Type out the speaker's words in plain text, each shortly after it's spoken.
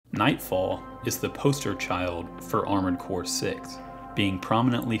Nightfall is the poster child for Armored Core 6, being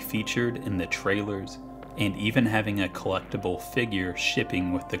prominently featured in the trailers and even having a collectible figure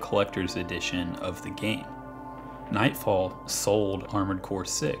shipping with the collector's edition of the game. Nightfall sold Armored Core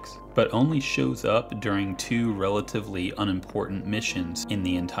 6, but only shows up during 2 relatively unimportant missions in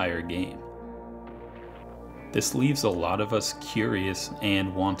the entire game. This leaves a lot of us curious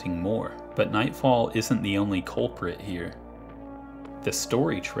and wanting more, but Nightfall isn't the only culprit here. The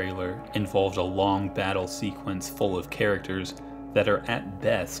story trailer involved a long battle sequence full of characters that are at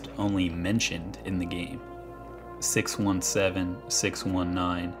best only mentioned in the game. 617,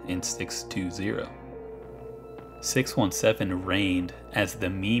 619, and 620. 617 reigned as the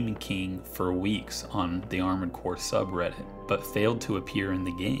meme king for weeks on the Armored Core subreddit, but failed to appear in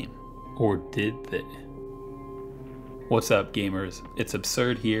the game. Or did they? What's up, gamers? It's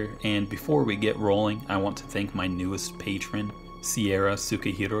Absurd here, and before we get rolling, I want to thank my newest patron, Sierra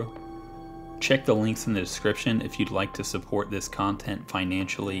Sukahiro. Check the links in the description if you'd like to support this content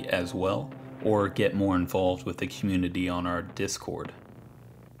financially as well, or get more involved with the community on our Discord.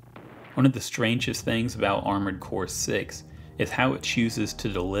 One of the strangest things about Armored Core 6 is how it chooses to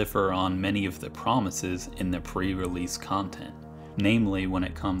deliver on many of the promises in the pre-release content, namely when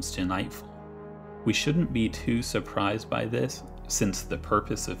it comes to Nightfall. We shouldn't be too surprised by this, since the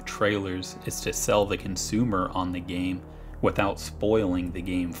purpose of trailers is to sell the consumer on the game without spoiling the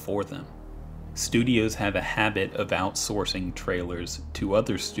game for them. Studios have a habit of outsourcing trailers to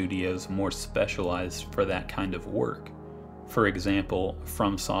other studios more specialized for that kind of work. For example,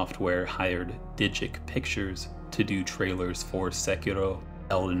 From Software hired Digic Pictures to do trailers for Sekiro,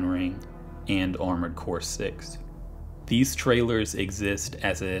 Elden Ring, and Armored Core 6. These trailers exist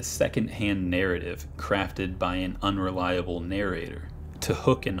as a second-hand narrative crafted by an unreliable narrator to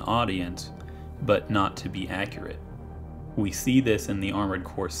hook an audience, but not to be accurate. We see this in the Armored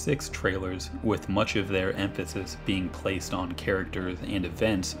Core 6 trailers, with much of their emphasis being placed on characters and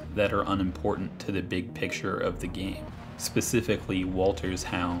events that are unimportant to the big picture of the game, specifically Walter's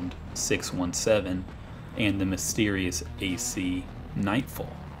hound, 617, and the mysterious AC,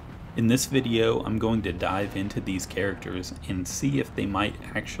 Nightfall. In this video, I'm going to dive into these characters and see if they might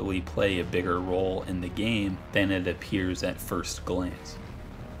actually play a bigger role in the game than it appears at first glance.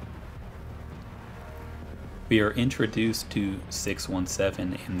 We are introduced to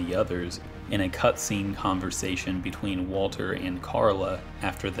 617 and the others in a cutscene conversation between Walter and Carla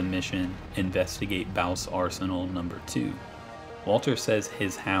after the mission Investigate Baus Arsenal No. 2. Walter says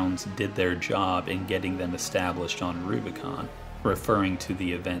his hounds did their job in getting them established on Rubicon, referring to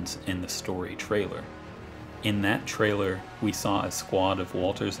the events in the story trailer. In that trailer, we saw a squad of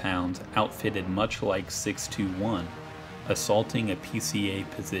Walter's hounds outfitted much like 621, assaulting a PCA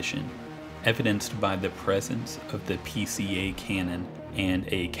position, evidenced by the presence of the PCA cannon and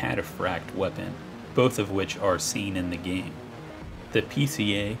a cataphract weapon, both of which are seen in the game. The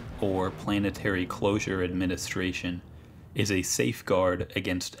PCA, or Planetary Closure Administration, is a safeguard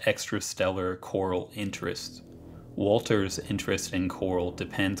against extrastellar coral interests. Walter's interest in coral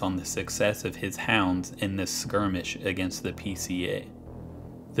depends on the success of his hounds in this skirmish against the PCA.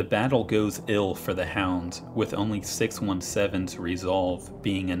 The battle goes ill for the hounds, with only 617's resolve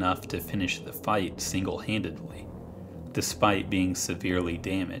being enough to finish the fight single-handedly, despite being severely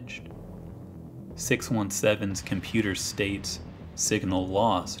damaged. 617's computer states signal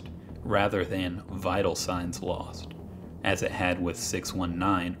lost rather than vital signs lost, as it had with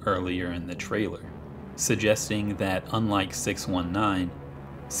 619 earlier in the trailer, suggesting that unlike 619,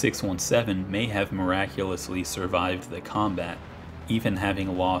 617 may have miraculously survived the combat, even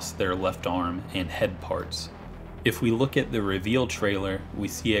having lost their left arm and head parts. If we look at the reveal trailer, we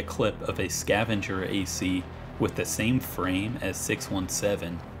see a clip of a scavenger AC with the same frame as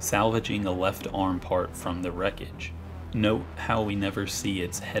 617 salvaging a left arm part from the wreckage. Note how we never see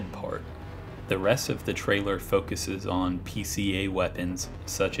its head part. The rest of the trailer focuses on PCA weapons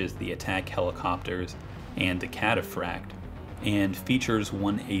such as the attack helicopters and the cataphract, and features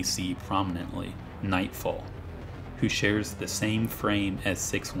one AC prominently, Nightfall, who shares the same frame as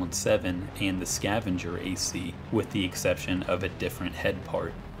 617 and the scavenger AC with the exception of a different head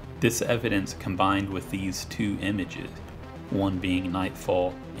part. This evidence combined with these two images, one being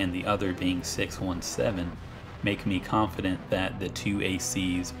Nightfall and the other being 617, make me confident that the two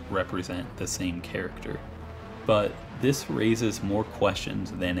ACs represent the same character. But this raises more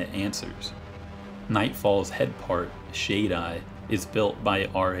questions than it answers. Nightfall's head part, Shade Eye, is built by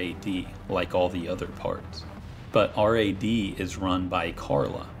RAD, like all the other parts. But RAD is run by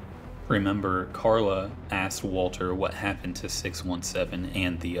Carla. Remember, Carla asked Walter what happened to 617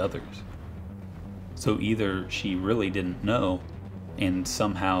 and the others. So either she really didn't know, and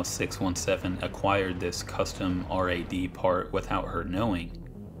somehow 617 acquired this custom RAD part without her knowing.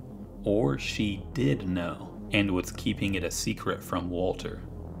 Or she did know, and was keeping it a secret from Walter.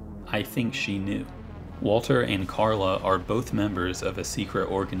 I think she knew. Walter and Carla are both members of a secret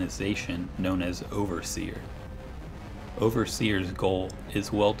organization known as Overseer. Overseer's goal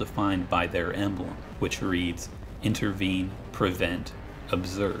is well defined by their emblem, which reads intervene, prevent,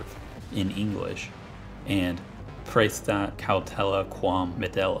 observe in English, and Praesta cautela quam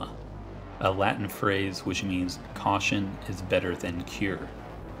medella, a Latin phrase which means caution is better than cure.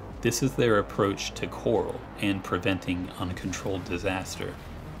 This is their approach to Coral and preventing uncontrolled disaster.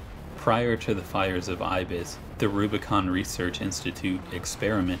 Prior to the fires of Ibis, the Rubicon Research Institute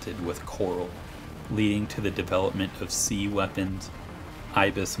experimented with Coral, leading to the development of sea weapons,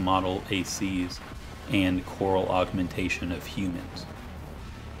 Ibis model ACs, and Coral augmentation of humans.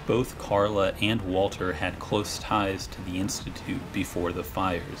 Both Carla and Walter had close ties to the Institute before the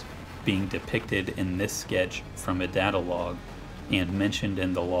fires, being depicted in this sketch from a data log and mentioned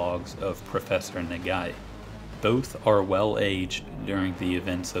in the logs of Professor Nagai. Both are well aged during the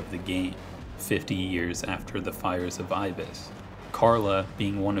events of the game, 50 years after the fires of Ibis. Carla,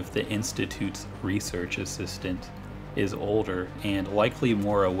 being one of the Institute's research assistants, is older and likely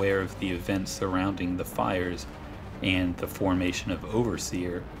more aware of the events surrounding the fires and the formation of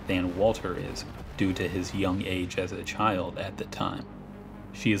Overseer than Walter is, due to his young age as a child at the time.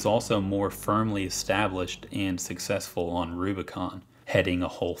 She is also more firmly established and successful on Rubicon, heading a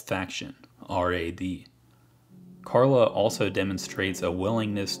whole faction, RAD. Carla also demonstrates a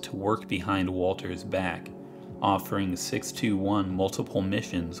willingness to work behind Walter's back, offering 621 multiple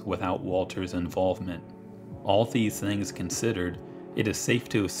missions without Walter's involvement. All these things considered, it is safe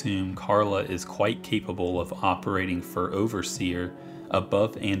to assume Carla is quite capable of operating for Overseer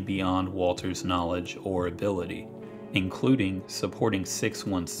above and beyond Walter's knowledge or ability, including supporting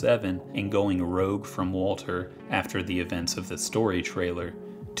 617 and going rogue from Walter after the events of the story trailer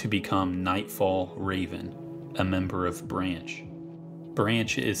to become Nightfall Raven, a member of Branch.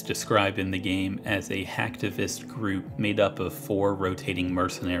 Branch is described in the game as a hacktivist group made up of 4 rotating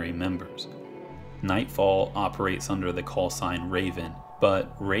mercenary members. Nightfall operates under the call sign Raven,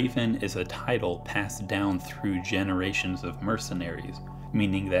 but Raven is a title passed down through generations of mercenaries,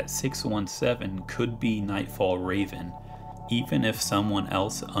 meaning that 617 could be Nightfall Raven, even if someone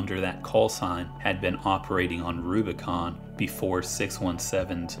else under that call sign had been operating on Rubicon before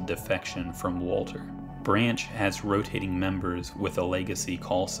 617's defection from Walter. Branch has rotating members with a legacy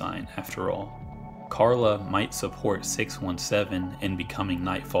call sign, after all. Carla might support 617 in becoming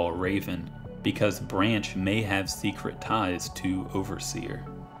Nightfall Raven, because Branch may have secret ties to Overseer.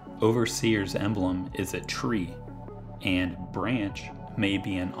 Overseer's emblem is a tree, and Branch may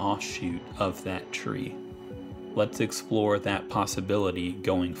be an offshoot of that tree. Let's explore that possibility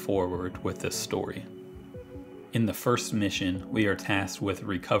going forward with this story. In the first mission, we are tasked with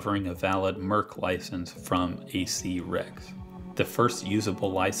recovering a valid Merc license from AC6. The first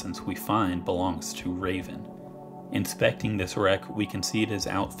usable license we find belongs to Raven. Inspecting this wreck, we can see it is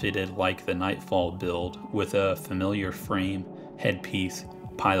outfitted like the Nightfall build with a familiar frame, headpiece,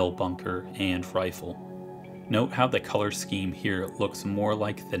 pile bunker, and rifle. Note how the color scheme here looks more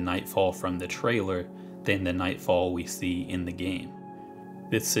like the Nightfall from the trailer than the Nightfall we see in the game.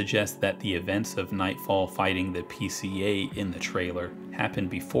 This suggests that the events of Nightfall fighting the PCA in the trailer happened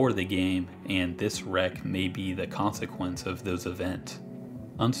before the game, and this wreck may be the consequence of those events.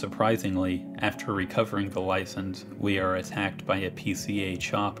 Unsurprisingly, after recovering the license, we are attacked by a PCA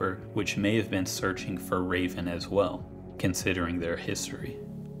chopper which may have been searching for Raven as well, considering their history.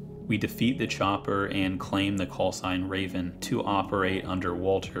 We defeat the chopper and claim the callsign Raven to operate under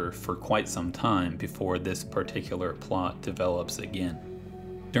Walter for quite some time before this particular plot develops again.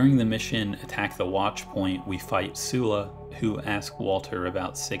 During the mission Attack the Watch Point, we fight Sula, who asks Walter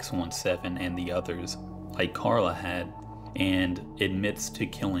about 617 and the others, like Carla had, and admits to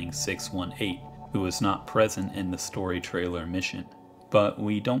killing 618, who was not present in the story trailer mission. But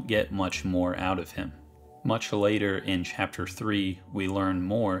we don't get much more out of him. Much later in Chapter 3, we learn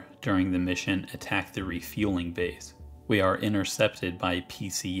more during the mission Attack the Refueling Base. We are intercepted by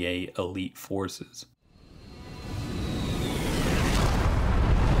PCA elite forces.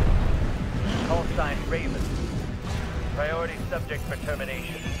 Call sign Raven. Priority subject for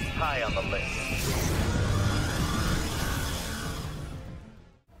termination. High on the list.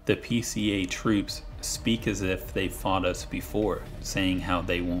 The PCA troops speak as if they fought us before, saying how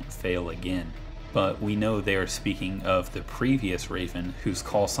they won't fail again. But we know they are speaking of the previous Raven whose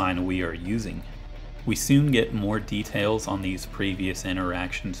call sign we are using. We soon get more details on these previous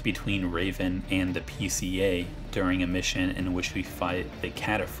interactions between Raven and the PCA during a mission in which we fight the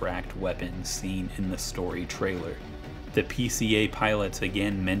cataphract weapon seen in the story trailer. The PCA pilots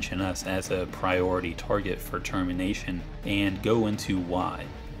again mention us as a priority target for termination and go into why,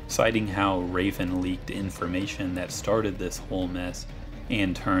 citing how Raven leaked information that started this whole mess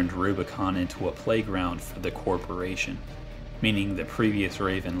and turned Rubicon into a playground for the corporation, meaning the previous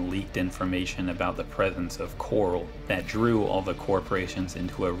Raven leaked information about the presence of coral that drew all the corporations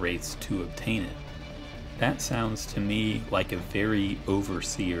into a race to obtain it. That sounds to me like a very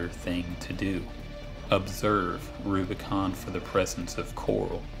overseer thing to do. Observe Rubicon for the presence of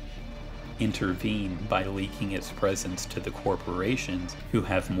coral. Intervene by leaking its presence to the corporations who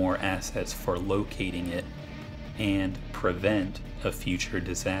have more assets for locating it, and prevent a future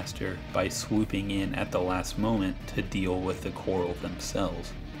disaster by swooping in at the last moment to deal with the coral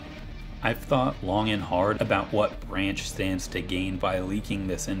themselves. I've thought long and hard about what Branch stands to gain by leaking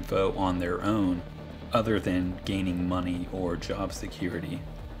this info on their own, other than gaining money or job security.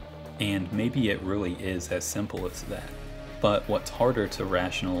 And maybe it really is as simple as that. But what's harder to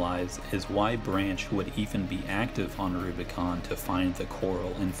rationalize is why Branch would even be active on Rubicon to find the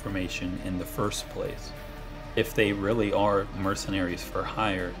coral information in the first place. If they really are mercenaries for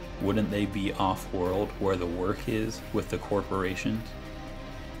hire, wouldn't they be off-world where the work is with the corporations?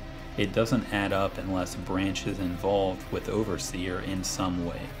 It doesn't add up unless Branch is involved with Overseer in some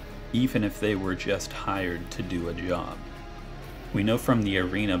way, even if they were just hired to do a job. We know from the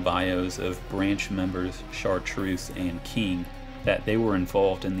arena bios of Branch members Chartreuse and King that they were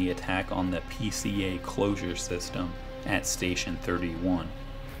involved in the attack on the PCA closure system at Station 31,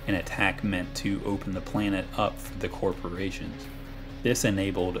 an attack meant to open the planet up for the corporations. This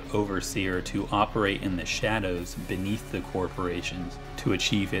enabled Overseer to operate in the shadows beneath the corporations to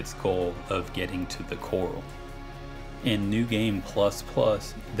achieve its goal of getting to the coral. In New Game Plus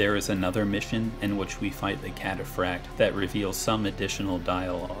Plus, there is another mission in which we fight the cataphract that reveals some additional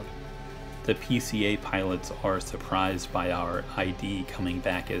dialogue. The PCA pilots are surprised by our ID coming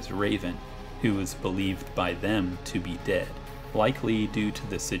back as Raven, who is believed by them to be dead, likely due to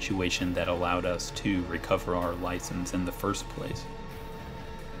the situation that allowed us to recover our license in the first place.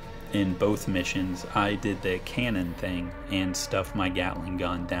 In both missions, I did the cannon thing and stuffed my Gatling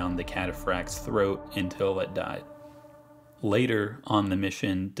gun down the cataphract's throat until it died. Later, on the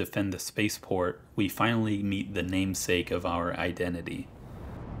mission Defend the Spaceport, we finally meet the namesake of our identity.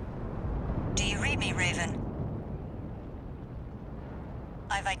 Do you read me, Raven?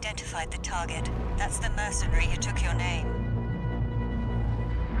 I've identified the target. That's the mercenary who took your name.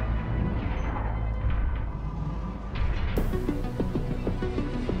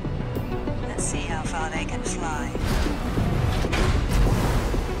 Let's see how far they can fly.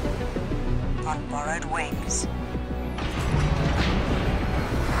 On borrowed wings.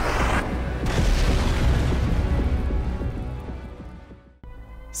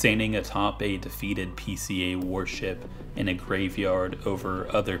 Standing atop a defeated PCA warship in a graveyard over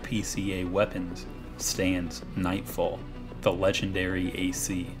other PCA weapons stands Nightfall, the legendary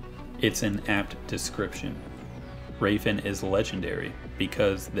AC. It's an apt description. Raven is legendary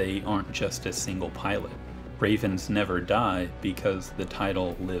because they aren't just a single pilot. Ravens never die because the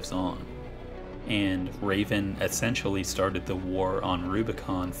title lives on. And Raven essentially started the war on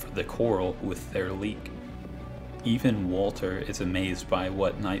Rubicon for the coral with their leak. Even Walter is amazed by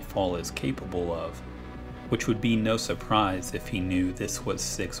what Nightfall is capable of, which would be no surprise if he knew this was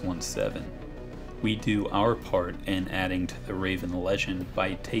 617. We do our part in adding to the Raven legend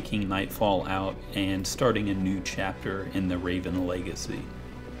by taking Nightfall out and starting a new chapter in the Raven legacy.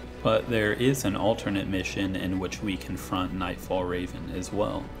 But there is an alternate mission in which we confront Nightfall Raven as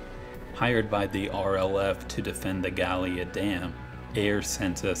well. Hired by the RLF to defend the Gallia Dam, Air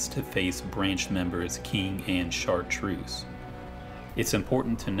sends us to face Branch members King and Chartreuse. It's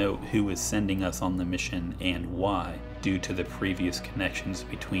important to note who is sending us on the mission and why, due to the previous connections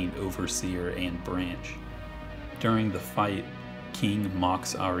between Overseer and Branch. During the fight, King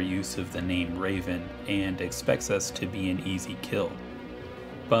mocks our use of the name Raven and expects us to be an easy kill.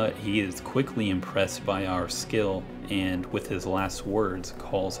 But he is quickly impressed by our skill and with his last words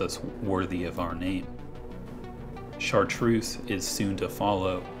calls us worthy of our name. Chartreuse is soon to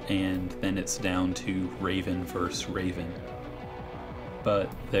follow, and then it's down to Raven versus Raven. But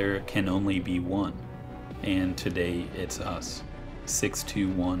there can only be one, and today it's us,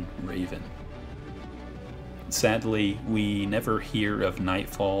 621 Raven. Sadly, we never hear of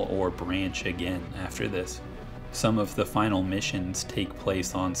Nightfall or Branch again after this. Some of the final missions take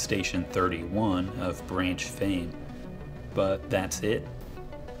place on Station 31 of Branch fame, but that's it.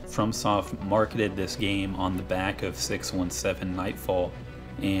 FromSoft marketed this game on the back of 617 Nightfall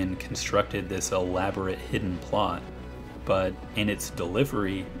and constructed this elaborate hidden plot, but in its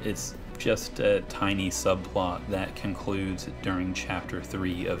delivery, it's just a tiny subplot that concludes during Chapter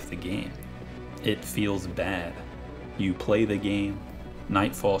 3 of the game. It feels bad. You play the game,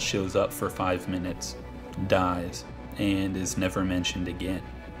 Nightfall shows up for 5 minutes, dies, and is never mentioned again.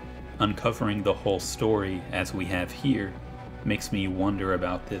 Uncovering the whole story, as we have here, makes me wonder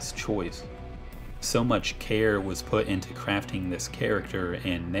about this choice. So much care was put into crafting this character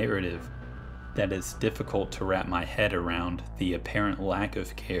and narrative that it's difficult to wrap my head around the apparent lack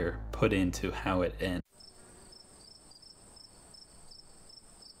of care put into how it ends.